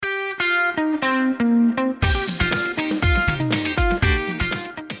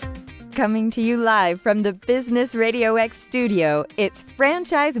Coming to you live from the Business Radio X studio, it's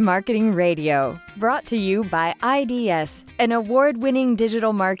Franchise Marketing Radio, brought to you by IDS, an award-winning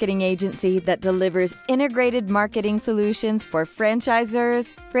digital marketing agency that delivers integrated marketing solutions for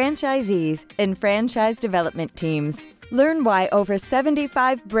franchisors, franchisees, and franchise development teams. Learn why over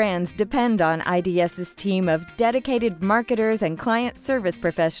 75 brands depend on IDS's team of dedicated marketers and client service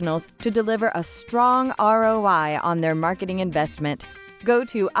professionals to deliver a strong ROI on their marketing investment. Go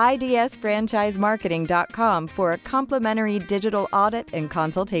to idsfranchisemarketing.com for a complimentary digital audit and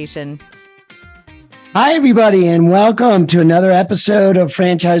consultation. Hi, everybody, and welcome to another episode of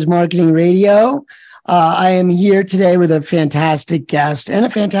Franchise Marketing Radio. I am here today with a fantastic guest and a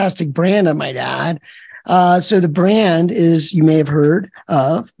fantastic brand, I might add. So the brand is, you may have heard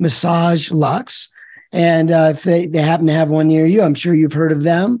of, Massage Luxe. And if they happen to have one near you, I'm sure you've heard of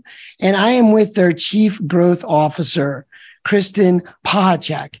them. And I am with their Chief Growth Officer, Kristen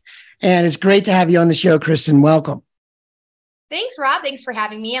Pachak. And it's great to have you on the show, Kristen. Welcome. Thanks, Rob. Thanks for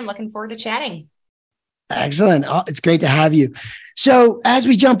having me. I'm looking forward to chatting. Excellent. Oh, it's great to have you. So as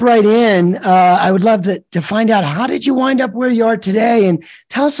we jump right in, I would love to find out, how did you wind up where you are today? And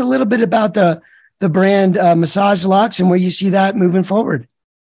tell us a little bit about the brand Massage Luxe and where you see that moving forward.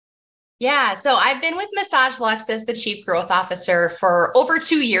 Yeah, so I've been with Massage Luxe as the Chief Growth Officer for over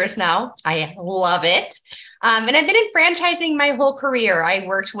 2 years now. I love it. And I've been in franchising my whole career. I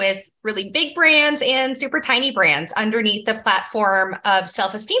worked with really big brands and super tiny brands underneath the platform of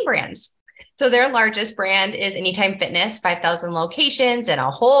Self-Esteem Brands. So their largest brand is Anytime Fitness, 5,000 locations in a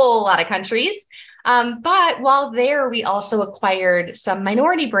whole lot of countries. But while there, we also acquired some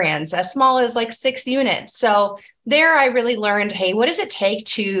minority brands as small as like 6 units. So there I really learned, hey, what does it take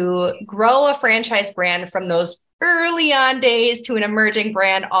to grow a franchise brand from those early on days to an emerging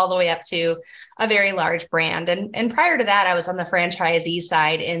brand all the way up to a very large brand. And prior to that, I was on the franchisee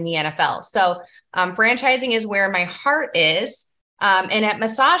side in the NFL. So franchising is where my heart is. And at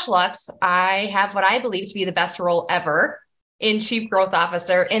Massage Luxe, I have what I believe to be the best role ever in Chief Growth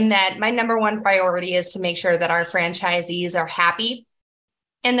Officer, in that my number one priority is to make sure that our franchisees are happy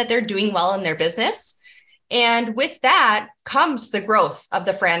and that they're doing well in their business. And with that comes the growth of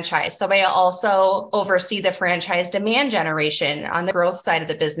the franchise. So I also oversee the franchise demand generation on the growth side of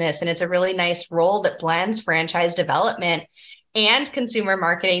the business. And it's a really nice role that blends franchise development and consumer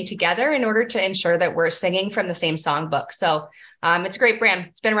marketing together in order to ensure that we're singing from the same songbook. So it's a great brand.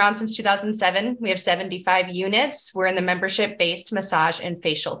 It's been around since 2007. We have 75 units. We're in the membership-based massage and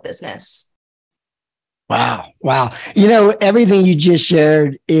facial business. Wow. You know, everything you just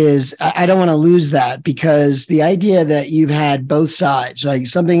shared is, I don't want to lose that, because the idea that you've had both sides, like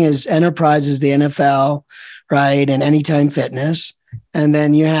something as enterprise as the NFL, right, and Anytime Fitness. And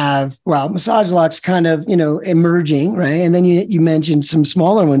then you have, Massage Luxe kind of, emerging, right? And then you mentioned some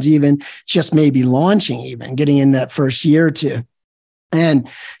smaller ones, even just maybe launching, even getting in that first year or two. And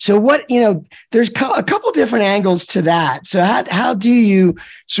so there's a couple different angles to that. So how do you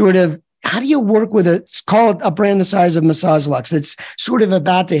work with a brand the size of Massage Luxe that's sort of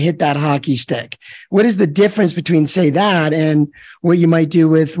about to hit that hockey stick? What is the difference between, say, that and what you might do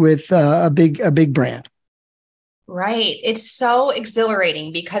with a big brand? Right. It's so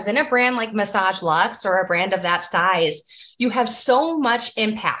exhilarating because in a brand like Massage Luxe or a brand of that size, you have so much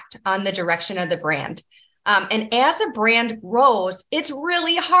impact on the direction of the brand. And as a brand grows, it's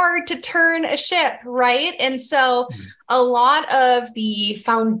really hard to turn a ship, right? And so a lot of the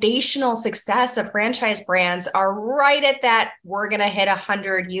foundational success of franchise brands are right at that, we're going to hit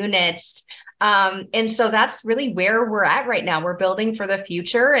 100 units. And so that's really where we're at right now. We're building for the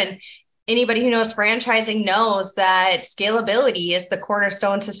future. And anybody who knows franchising knows that scalability is the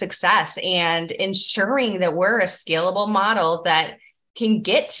cornerstone to success, and ensuring that we're a scalable model that can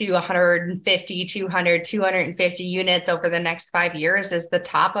get to 150, 200, 250 units over the next 5 years is the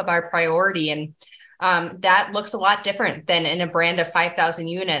top of our priority. And that looks a lot different than in a brand of 5,000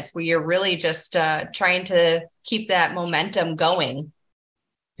 units where you're really just trying to keep that momentum going.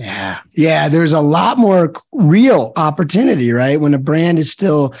 Yeah. There's a lot more real opportunity, right? When a brand is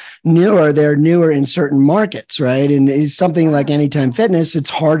still newer, they're newer in certain markets, right? And it's something like Anytime Fitness, it's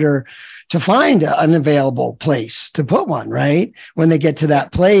harder to find an available place to put one, right? When they get to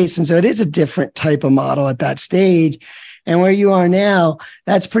that place. And so it is a different type of model at that stage. And where you are now,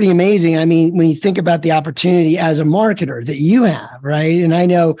 that's pretty amazing. I mean, when you think about the opportunity as a marketer that you have, right? And I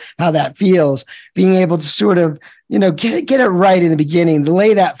know how that feels, being able to sort of, get it right in the beginning, to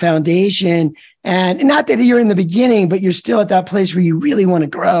lay that foundation. And not that you're in the beginning, but you're still at that place where you really want to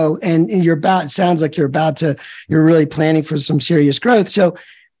grow. And it sounds like you're really planning for some serious growth. So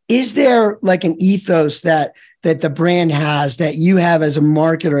is there like an ethos that that the brand has that you have as a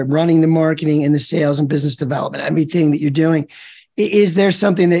marketer, running the marketing and the sales and business development, everything that you're doing? Is there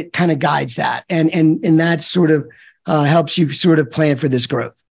something that kind of guides that and that sort of helps you sort of plan for this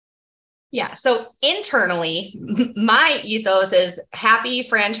growth? Yeah. So internally, my ethos is happy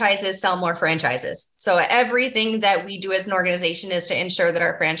franchises sell more franchises. So everything that we do as an organization is to ensure that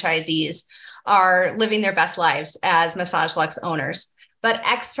our franchisees are living their best lives as Massage Luxe owners. But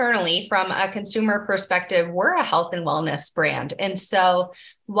externally, from a consumer perspective, we're a health and wellness brand. And so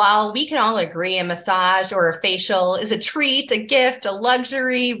while we can all agree a massage or a facial is a treat, a gift, a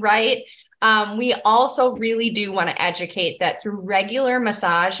luxury, right? We also really do want to educate that through regular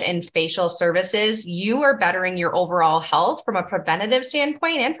massage and facial services, you are bettering your overall health from a preventative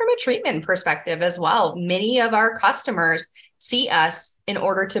standpoint and from a treatment perspective as well. Many of our customers see us in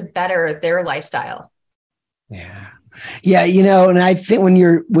order to better their lifestyle. Yeah. Yeah. And I think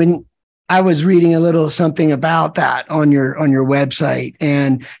when I was reading a little something about that on your website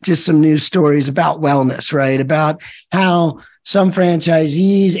and just some news stories about wellness, right? About how some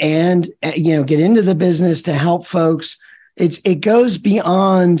franchisees and, get into the business to help folks. It goes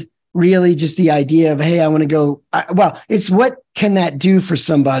beyond really just the idea of, hey, I want to go. It's what can that do for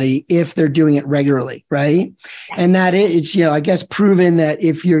somebody if they're doing it regularly, right? And that it's, I guess proven that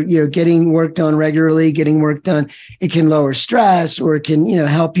if you're getting work done regularly, it can lower stress or it can,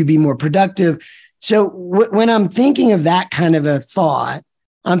 help you be more productive. So when I'm thinking of that kind of a thought,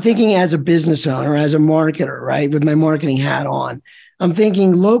 I'm thinking as a business owner, as a marketer, right, with my marketing hat on, I'm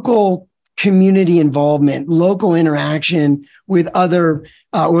thinking local community involvement, local interaction with other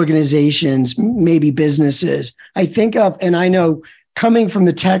organizations, maybe businesses. I think of, and I know coming from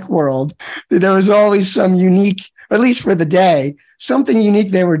the tech world, there was always some unique, at least for the day, something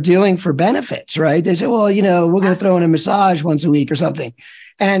unique they were doing for benefits, right? They say, well, we're going to throw in a massage once a week or something.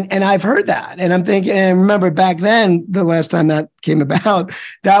 And I've heard that. And I'm thinking, and I remember back then, the last time that came about,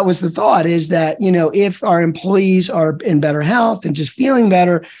 that was the thought is that, if our employees are in better health and just feeling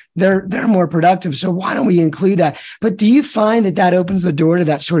better, they're more productive. So why don't we include that? But do you find that opens the door to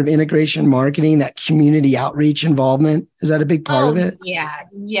that sort of integration marketing, that community outreach involvement? Is that a big part of it?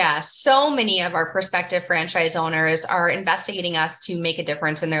 Yeah. So many of our prospective franchise owners are investigating us to make a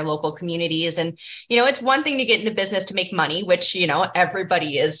difference in their local communities. And, it's one thing to get into business to make money, which,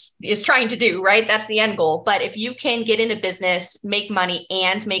 everybody is trying to do, right? That's the end goal. But if you can get into business, make money,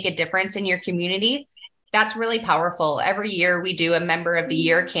 and make a difference in your community, that's really powerful. Every year we do a Member of the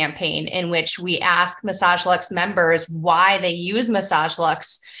Year campaign in which we ask Massage Luxe members why they use Massage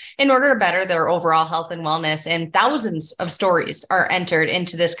Luxe in order to better their overall health and wellness. And thousands of stories are entered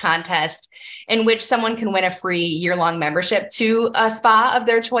into this contest in which someone can win a free year-long membership to a spa of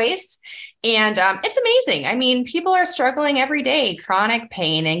their choice. And it's amazing. I mean, people are struggling every day, chronic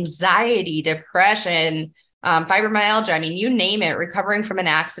pain, anxiety, depression, fibromyalgia. I mean, you name it, recovering from an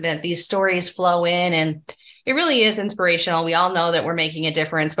accident, these stories flow in and it really is inspirational. We all know that we're making a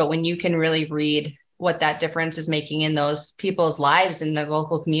difference, but when you can really read what that difference is making in those people's lives in their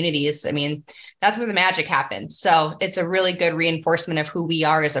local communities, I mean, that's where the magic happens. So it's a really good reinforcement of who we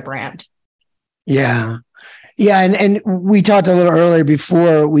are as a brand. Yeah. Yeah. And we talked a little earlier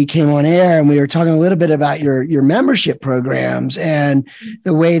before we came on air and we were talking a little bit about your membership programs and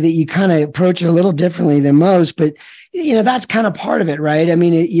the way that you kind of approach it a little differently than most, but that's kind of part of it, right? I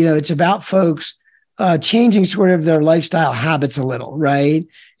mean, it's about folks changing sort of their lifestyle habits a little, right?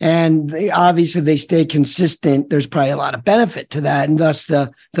 And obviously if they stay consistent, there's probably a lot of benefit to that. And thus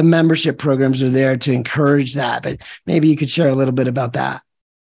the membership programs are there to encourage that, but maybe you could share a little bit about that.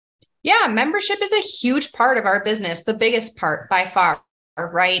 Yeah, membership is a huge part of our business, the biggest part by far,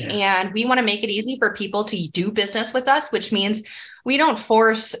 right? Yeah. And we want to make it easy for people to do business with us, which means we don't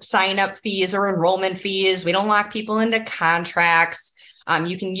force sign-up fees or enrollment fees. We don't lock people into contracts.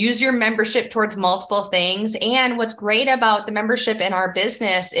 You can use your membership towards multiple things. And what's great about the membership in our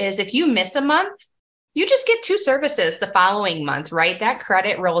business is if you miss a month, you just get 2 services the following month, right? That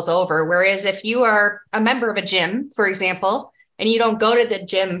credit rolls over. Whereas if you are a member of a gym, for example, and you don't go to the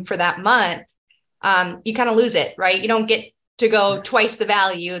gym for that month, you kind of lose it, right? You don't get to go twice the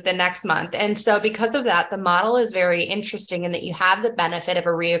value the next month. And so because of that, the model is very interesting in that you have the benefit of a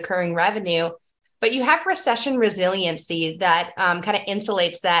reoccurring revenue, but you have recession resiliency that kind of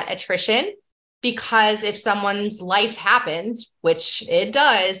insulates that attrition, because if someone's life happens, which it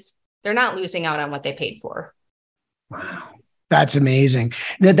does, they're not losing out on what they paid for. Wow. That's amazing.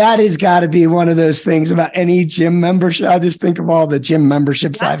 That has got to be one of those things about any gym membership. I just think of all the gym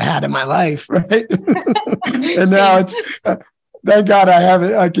memberships I've had in my life, right? And now it's, thank God I have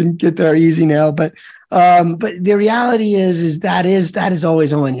it. I can get there easy now. But But the reality is that is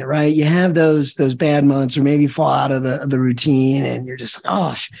always on you, right? You have those bad months, or maybe fall out of the routine, and you're just like,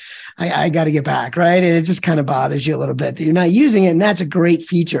 oh, I got to get back, right? And it just kind of bothers you a little bit that you're not using it, and that's a great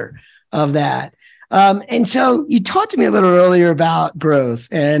feature of that. And so you talked to me a little earlier about growth,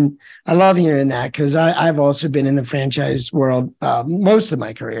 and I love hearing that because I've also been in the franchise world most of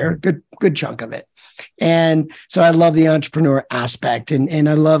my career, good chunk of it. And so I love the entrepreneur aspect, and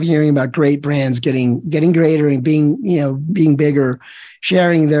I love hearing about great brands getting greater and being bigger,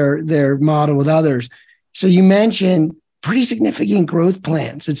 sharing their model with others. So you mentioned pretty significant growth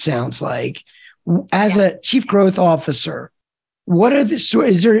plans, it sounds like. As a chief growth officer,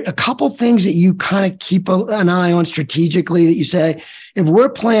 is there a couple things that you kind of keep an eye on strategically that you say, if we're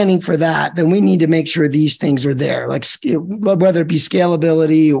planning for that, then we need to make sure these things are there, like whether it be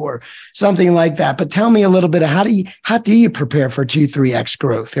scalability or something like that. But tell me a little bit of how do you prepare for 2-3x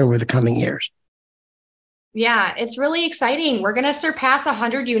growth over the coming years? Yeah, it's really exciting. We're going to surpass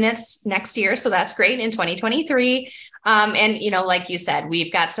 100 units next year. So that's great in 2023. And, like you said,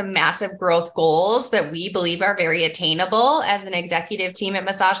 we've got some massive growth goals that we believe are very attainable as an executive team at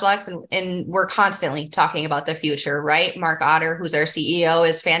Massage Luxe. And we're constantly talking about the future, right? Mark Otter, who's our CEO,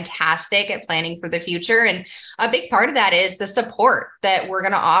 is fantastic at planning for the future. And a big part of that is the support that we're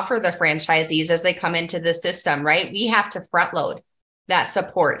going to offer the franchisees as they come into the system, right? We have to front load that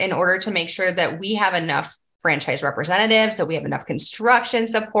support in order to make sure that we have enough franchise representatives, that we have enough construction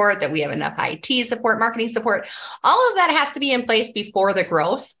support, that we have enough IT support, marketing support. All of that has to be in place before the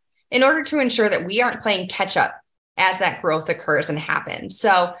growth in order to ensure that we aren't playing catch up as that growth occurs and happens.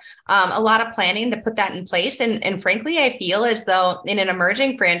 So a lot of planning to put that in place. And frankly, I feel as though in an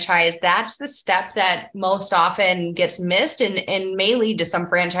emerging franchise, that's the step that most often gets missed and may lead to some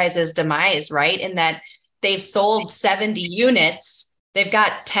franchises' demise, right? In that they've sold 70 units, they've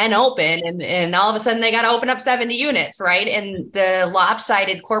got 10 open, and all of a sudden they got to open up 70 units, right? And the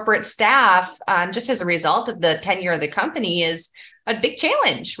lopsided corporate staff, just as a result of the tenure of the company, is a big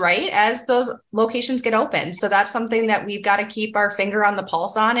challenge, right? As those locations get open. So that's something that we've got to keep our finger on the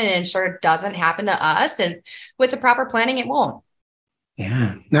pulse on and ensure it doesn't happen to us. And with the proper planning, it won't.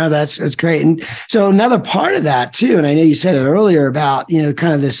 Yeah, no, that's great. And so another part of that too, and I know you said it earlier about,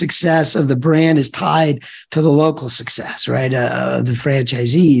 kind of the success of the brand is tied to the local success, right? Of the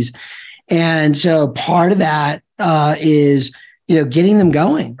franchisees. And so part of that is, getting them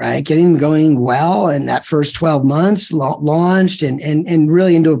going, right? Getting them going well. And that first 12 months launched and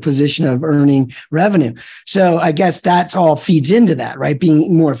really into a position of earning revenue. So I guess that's all feeds into that, right?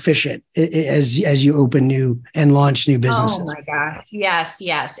 Being more efficient as you open new and launch new businesses. Oh my gosh.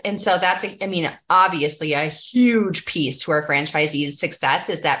 Yes. And so that's, obviously a huge piece to our franchisees' success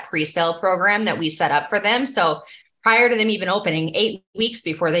is that pre-sale program that we set up for them. So prior to them even opening, 8 weeks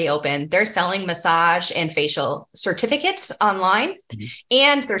before they open, they're selling massage and facial certificates online,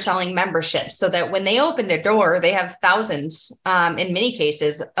 and they're selling memberships so that when they open their door, they have thousands, in many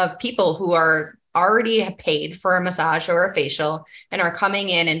cases, of people who are already have paid for a massage or a facial and are coming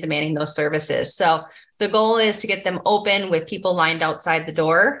in and demanding those services. So the goal is to get them open with people lined outside the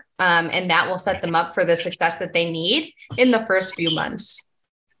door, and that will set them up for the success that they need in the first few months.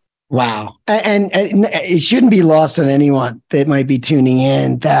 Wow. And it shouldn't be lost on anyone that might be tuning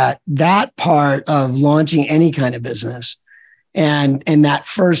in that part of launching any kind of business and that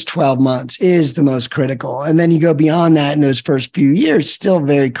first 12 months is the most critical. And then you go beyond that in those first few years, still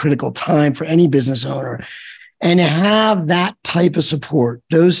very critical time for any business owner. And to have that type of support,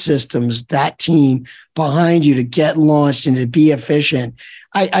 those systems, that team behind you to get launched and to be efficient,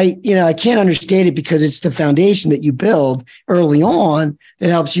 I can't understate it because it's the foundation that you build early on that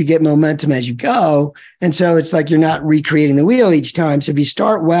helps you get momentum as you go. And so it's like you're not recreating the wheel each time. So if you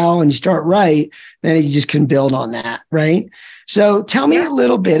start well and you start right, then you just can build on that, right? So tell me a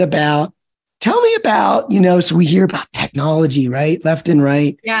little bit about, so we hear about technology, right? Left and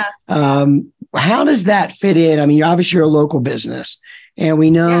right. Yeah. How does that fit in? I mean, obviously you're a local business, and we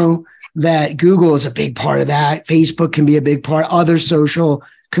know that Google is a big part of that. Facebook can be a big part. Other social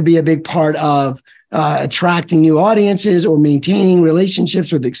could be a big part of attracting new audiences or maintaining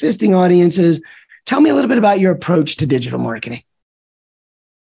relationships with existing audiences. Tell me a little bit about your approach to digital marketing.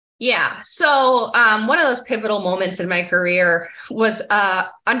 Yeah. So one of those pivotal moments in my career was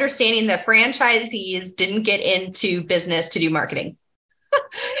understanding that franchisees didn't get into business to do marketing.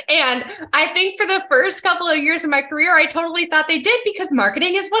 And I think for the first couple of years of my career, I totally thought they did because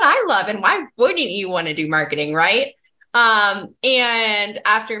marketing is what I love. And why wouldn't you want to do marketing, right? And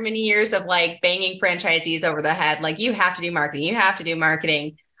after many years of banging franchisees over the head, you have to do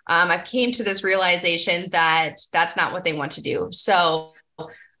marketing, I've came to this realization that that's not what they want to do. So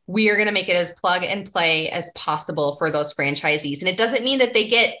we are going to make it as plug and play as possible for those franchisees. And it doesn't mean that they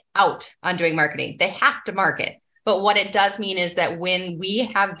get out on doing marketing. They have to market. But what it does mean is that when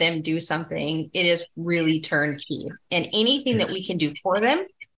we have them do something, it is really turnkey. And anything that we can do for them,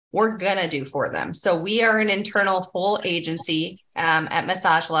 we're going to do for them. So we are an internal full agency at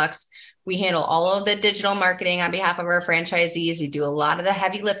Massage Luxe. We handle all of the digital marketing on behalf of our franchisees. We do a lot of the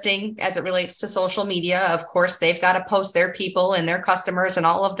heavy lifting as it relates to social media. Of course, they've got to post their people and their customers and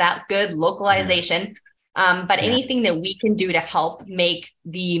all of that good localization. But anything that we can do to help make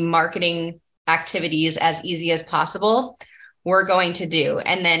the marketing activities as easy as possible, we're going to do.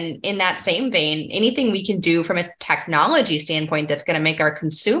 And then in that same vein, anything we can do from a technology standpoint that's going to make our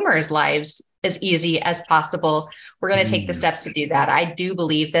consumers' lives as easy as possible, we're going to take the steps to do that. I do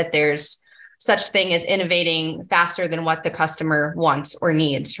believe that there's such thing as innovating faster than what the customer wants or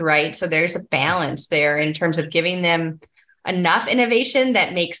needs, right? So there's a balance there in terms of giving them enough innovation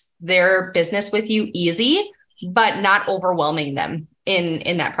that makes their business with you easy, but not overwhelming them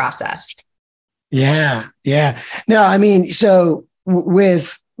in that process. Yeah. No, I mean, so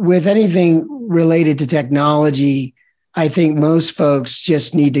with anything related to technology, I think most folks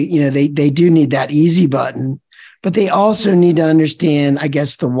just need to, they do need that easy button, but they also need to understand, I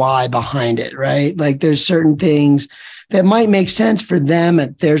guess, the why behind it, right? Like there's certain things that might make sense for them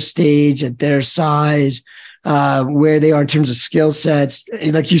at their stage, at their size, where they are in terms of skill sets,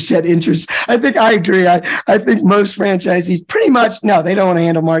 like you said, interest. I think I agree. I think most franchisees pretty much, no, they don't want to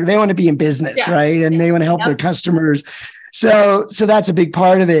handle marketing. They want to be in business, right? And they want to help their customers. So that's a big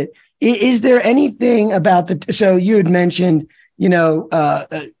part of it. Is there anything about so you had mentioned,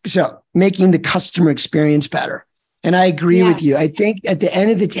 so making the customer experience better. And I agree with you. I think at the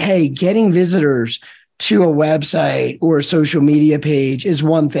end of the day, getting visitors to a website or a social media page is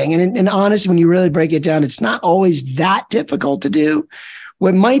one thing. And honestly, when you really break it down, it's not always that difficult to do.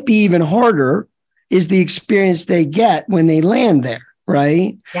 What might be even harder is the experience they get when they land there,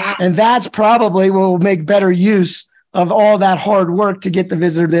 right? Yeah. And that's probably will make better use of all that hard work to get the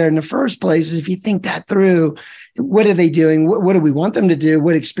visitor there in the first place. If you think that through, what are they doing? What do we want them to do?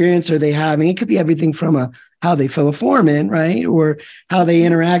 What experience are they having? It could be everything from how they fill a form in, right? Or how they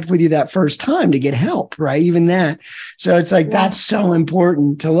interact with you that first time to get help, right? Even that. So it's like, that's so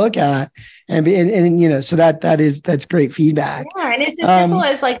important to look at. And so that's great feedback. Yeah. And it's as simple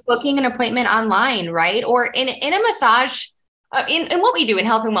as like booking an appointment online, right? Or in a massage, in what we do in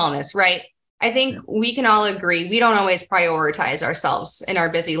health and wellness, right? I think we can all agree we don't always prioritize ourselves in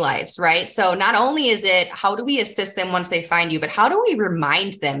our busy lives, right? So not only is it how do we assist them once they find you, but how do we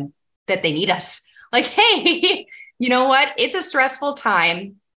remind them that they need us? Like, hey, you know what? It's a stressful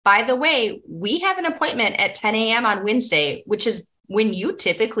time. By the way, we have an appointment at 10 a.m. on Wednesday, which is when you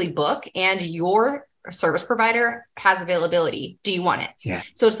typically book and your service provider has availability. Do you want it? Yeah.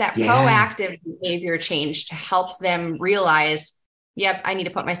 So it's that proactive behavior change to help them realize, yep, I need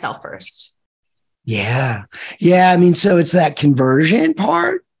to put myself first. Yeah. I mean, so it's that conversion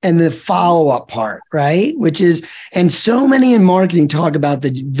part and the follow-up part, right? And so many in marketing talk about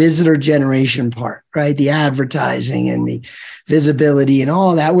the visitor generation part, right? The advertising and the visibility and all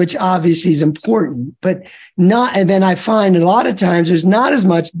of that, which obviously is important, but not. And then I find a lot of times there's not as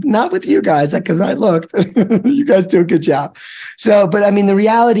much, not with you guys, because I looked, you guys do a good job. So, but I mean, the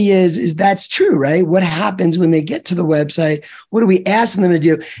reality is that's true, right? What happens when they get to the website? What are we asking them to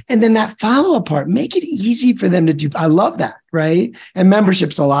do? And then that follow-up part, make it easy for them to do. I love that, right? And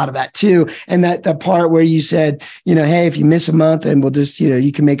membership's a lot of that too. And that the part where you said, hey, if you miss a month and we'll just,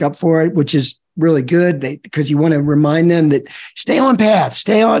 you can make up for it, which is really good because you want to remind them that stay on path,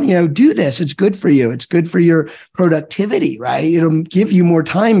 stay on, do this. It's good for you. It's good for your productivity, right? It'll give you more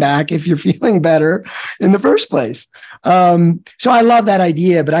time back if you're feeling better in the first place. So I love that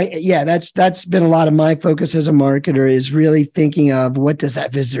idea, but that's been a lot of my focus as a marketer is really thinking of what does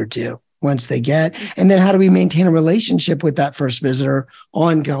that visitor do once they get, and then how do we maintain a relationship with that first visitor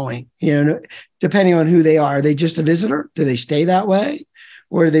ongoing, depending on who they are. Are they just a visitor? Do they stay that way?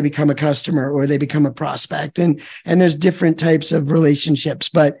 Or they become a customer, or they become a prospect, and there's different types of relationships.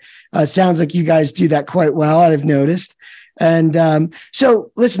 But it sounds like you guys do that quite well. I've noticed. And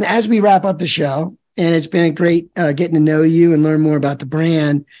so, listen, as we wrap up the show, and it's been great getting to know you and learn more about the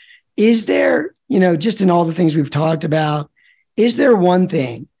brand. Is there, just in all the things we've talked about, is there one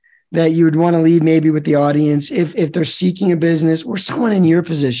thing that you would want to leave maybe with the audience if they're seeking a business or someone in your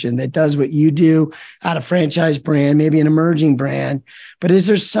position that does what you do at a franchise brand, maybe an emerging brand, but is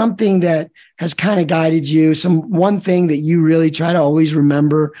there something that has kind of guided you, one thing that you really try to always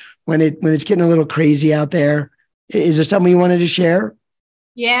remember when it's getting a little crazy out there? Is there something you wanted to share?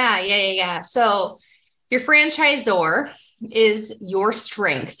 Yeah. So your franchisor is your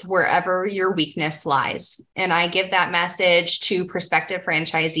strength wherever your weakness lies. And I give that message to prospective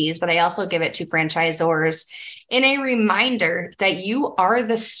franchisees, but I also give it to franchisors in a reminder that you are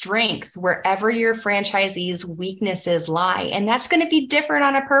the strength wherever your franchisee's weaknesses lie. And that's going to be different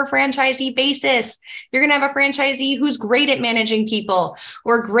on a per franchisee basis. You're going to have a franchisee who's great at managing people,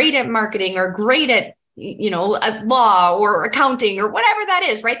 or great at marketing, or great at law or accounting or whatever that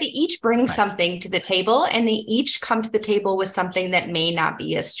is, right? They each bring something to the table, and they each come to the table with something that may not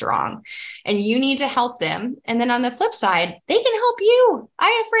be as strong, and you need to help them. And then on the flip side, they can help you. I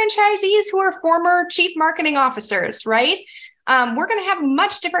have franchisees who are former chief marketing officers, right? We're going to have a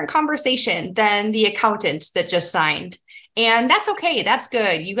much different conversation than the accountant that just signed. And that's okay. That's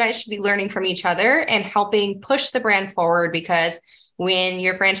good. You guys should be learning from each other and helping push the brand forward, because when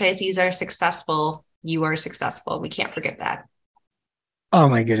your franchisees are successful, you are successful. We can't forget that. Oh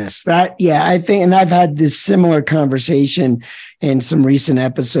my goodness. I think, and I've had this similar conversation in some recent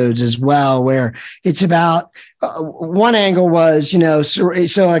episodes as well, where it's about one angle was,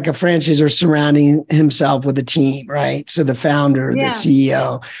 so like a franchisor surrounding himself with a team, right? So the founder, the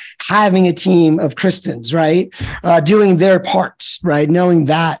CEO, having a team of Kristens, right? Doing their parts, right? Knowing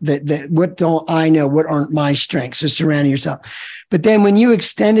that what don't I know, what aren't my strengths? So surrounding yourself. But then when you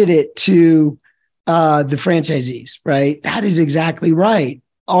extended it to the franchisees, right? That is exactly right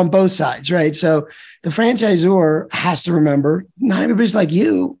on both sides, right? So the franchisor has to remember, not everybody's like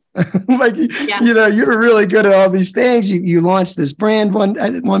you. You're really good at all these things. You launched this brand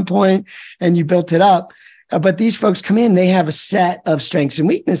at one point and you built it up. But these folks come in, they have a set of strengths and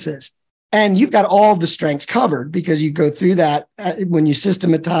weaknesses. And you've got all the strengths covered because you go through that when you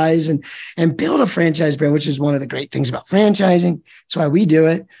systematize and build a franchise brand, which is one of the great things about franchising. That's why we do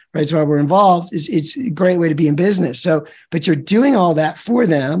it, right? That's why we're involved. It's a great way to be in business. So, but you're doing all that for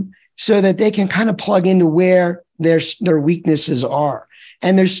them so that they can kind of plug into where their weaknesses are.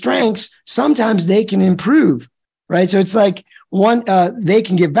 And their strengths, sometimes they can improve, right? So it's like they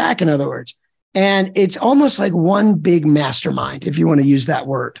can give back, in other words. And it's almost like one big mastermind, if you want to use that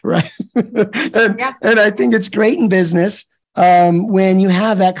word, right? And I think it's great in business when you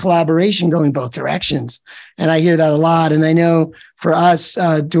have that collaboration going both directions. And I hear that a lot. And I know for us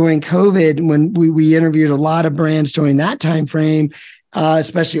during COVID, when we interviewed a lot of brands during that time frame,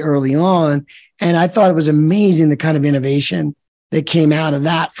 especially early on, and I thought it was amazing the kind of innovation that came out of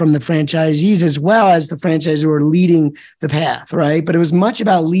that from the franchisees, as well as the franchisees who were leading the path, right? But it was much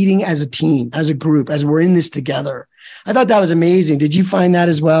about leading as a team, as a group, as we're in this together. I thought that was amazing. Did you find that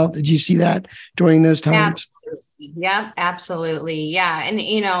as well? Did you see that during those times? Yeah, absolutely. Yeah. And,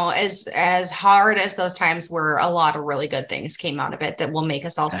 as hard as those times were, a lot of really good things came out of it that will make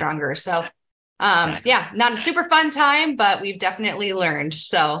us all stronger. So, not a super fun time, but we've definitely learned.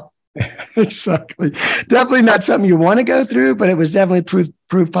 So. Exactly. Definitely not something you want to go through, but it was definitely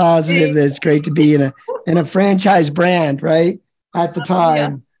proof positive that it's great to be in a franchise brand, right? At the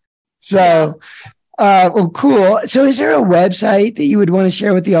time. Yeah. So, well, cool. So is there a website that you would want to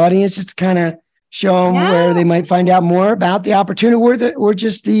share with the audience just to kind of show them where they might find out more about the opportunity or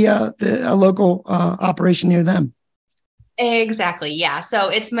just a local operation near them? Exactly. Yeah. So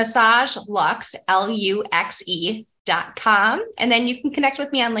it's Massage Luxe, LUXE.com. And then you can connect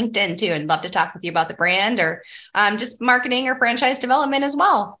with me on LinkedIn too. I'd love to talk with you about the brand or just marketing or franchise development as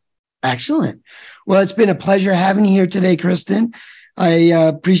well. Excellent. Well, it's been a pleasure having you here today, Kristen. I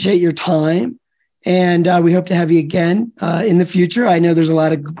appreciate your time. And we hope to have you again in the future. I know there's a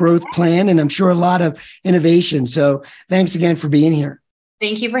lot of growth planned and I'm sure a lot of innovation. So thanks again for being here.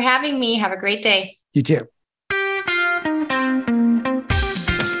 Thank you for having me. Have a great day. You too.